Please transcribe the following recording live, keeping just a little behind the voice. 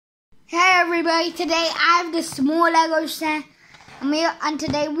Hey everybody, today I have the small Lego set and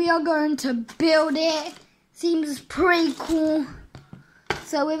today we are going to build it. Seems pretty cool.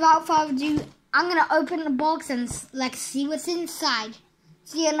 So without further ado, I'm going to open the box and see what's inside.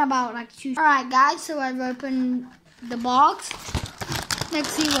 See in about 2. Alright guys, so I've opened the box. Let's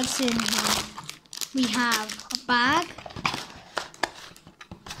see what's in here. We have a bag.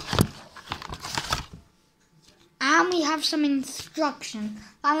 And we have some instructions.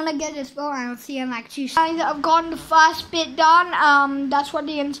 I'm gonna get this going and I'll see you in 2 seconds. Guys, I've gotten the first bit done. That's what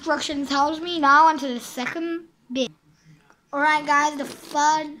the instruction tells me. Now onto the second bit. Alright guys,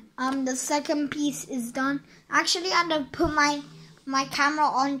 the second piece is done. Actually, I had to put my camera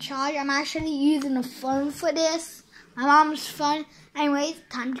on charge. I'm actually using a phone for this. My mom's phone. Anyways,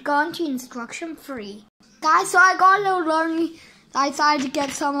 time to go on to instruction 3. Guys, so I got a little lonely. So I decided to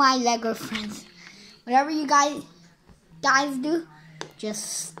get some of my Lego friends. Whatever you guys do,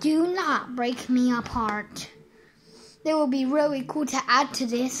 just do not break me apart. They will be really cool to add to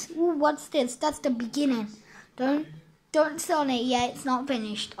this. Ooh, what's this? That's the beginning. Don't sell it yet. It's not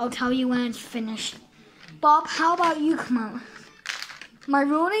finished. I'll tell you when it's finished. Bob, how about you come out? My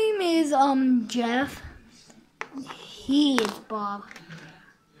real name is Jeff. He is Bob.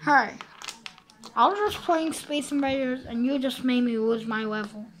 Hey, I was just playing Space Invaders and you just made me lose my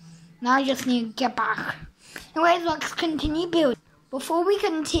level. Now I just need to get back. Anyways, let's continue building. Before we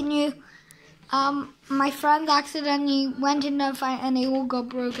continue, my friends accidentally went in a fight and they all got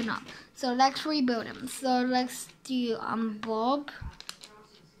broken up. So let's rebuild them. So let's do Bob.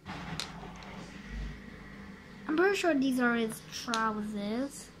 I'm pretty sure these are his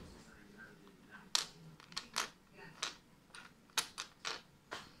trousers.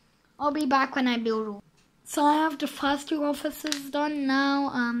 I'll be back when I build all. So I have the first 2 offices done now.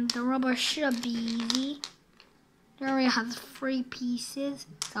 The rubber should be easy. It already has 3 pieces.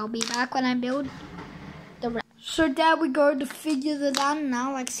 So I'll be back when I build the rest. So there we go. The figures are done.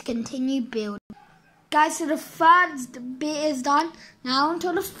 Now let's continue building. Guys, so the third bit is done. Now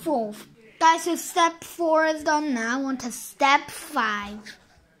onto the 4th. Guys, so step 4 is done. Now onto step 5.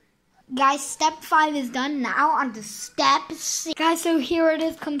 Guys, step 5 is done. Now onto step 6. Guys, so here it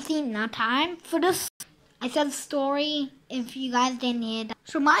is complete. Now time for the... I said story if you guys didn't hear that.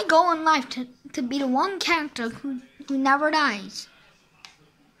 So my goal in life to be the one character who never dies.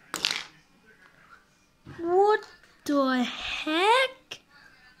 What the heck?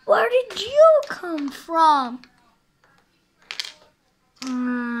 Where did you come from?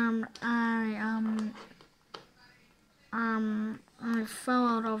 I fell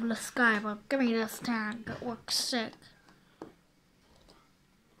out of the sky, but give me this tag. It looks sick.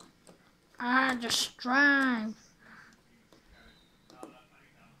 I just drive.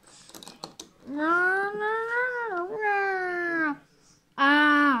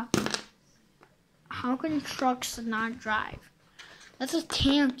 How can trucks not drive? That's a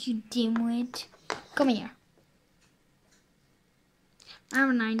tank, you dimwit. Come here. I have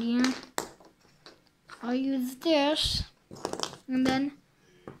an idea. I'll use this. And then,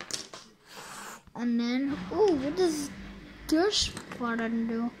 ooh, what does this button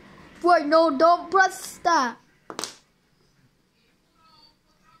do? Wait, no, don't press that.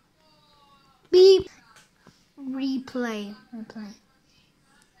 Beep. Replay.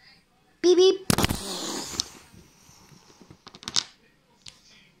 Beep, beep.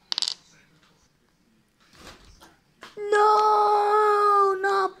 No,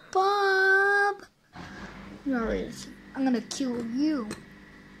 not Bob. There it is. I'm gonna kill you.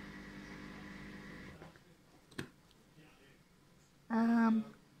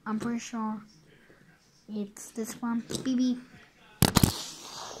 I'm pretty sure it's this one. BB.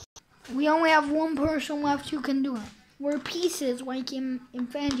 We only have one person left who can do it. We're pieces like in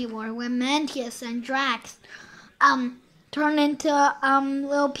Infinity War when Mantis and Drax turn into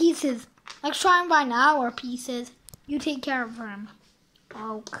little pieces. Let's try and find our pieces. You take care of them.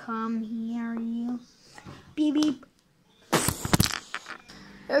 Oh, come here, you. BB.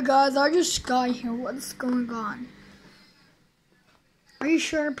 Hey guys, I just got here. What's going on? Are you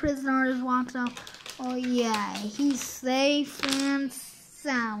sure prisoner is locked up? Oh yeah, he's safe and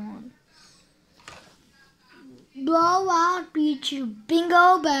sound. Blowout beach,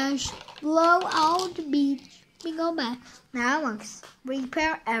 bingo bash. Blowout beach, bingo bash. Now let's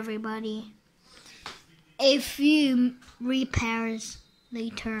repair everybody. A few repairs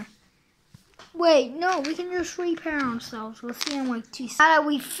later. Wait, no, we can just repair ourselves. We'll see in 2 seconds. Now that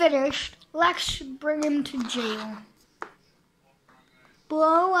we finished, let's bring him to jail.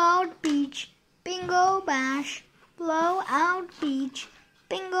 Blowout beach, bingo bash. Blowout beach,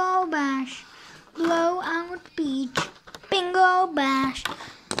 bingo bash. Blowout beach, bingo bash.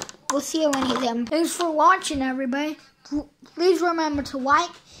 we'll see you when he's in. Thanks for watching, everybody. Please remember to like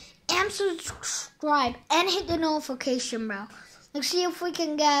and subscribe and hit the notification bell. Let's see if we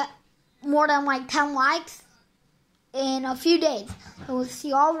can get more than like 10 likes in a few days. So we'll see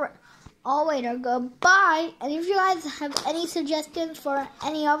you all later. Goodbye. And if you guys have any suggestions for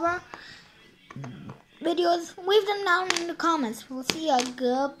any other videos, leave them down in the comments. We'll see you.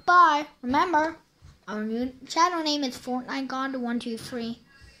 Goodbye. Remember, our new channel name is Fortnite God 123.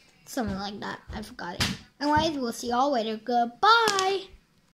 Something like that. I forgot it. Anyways, we'll see y'all later. Goodbye.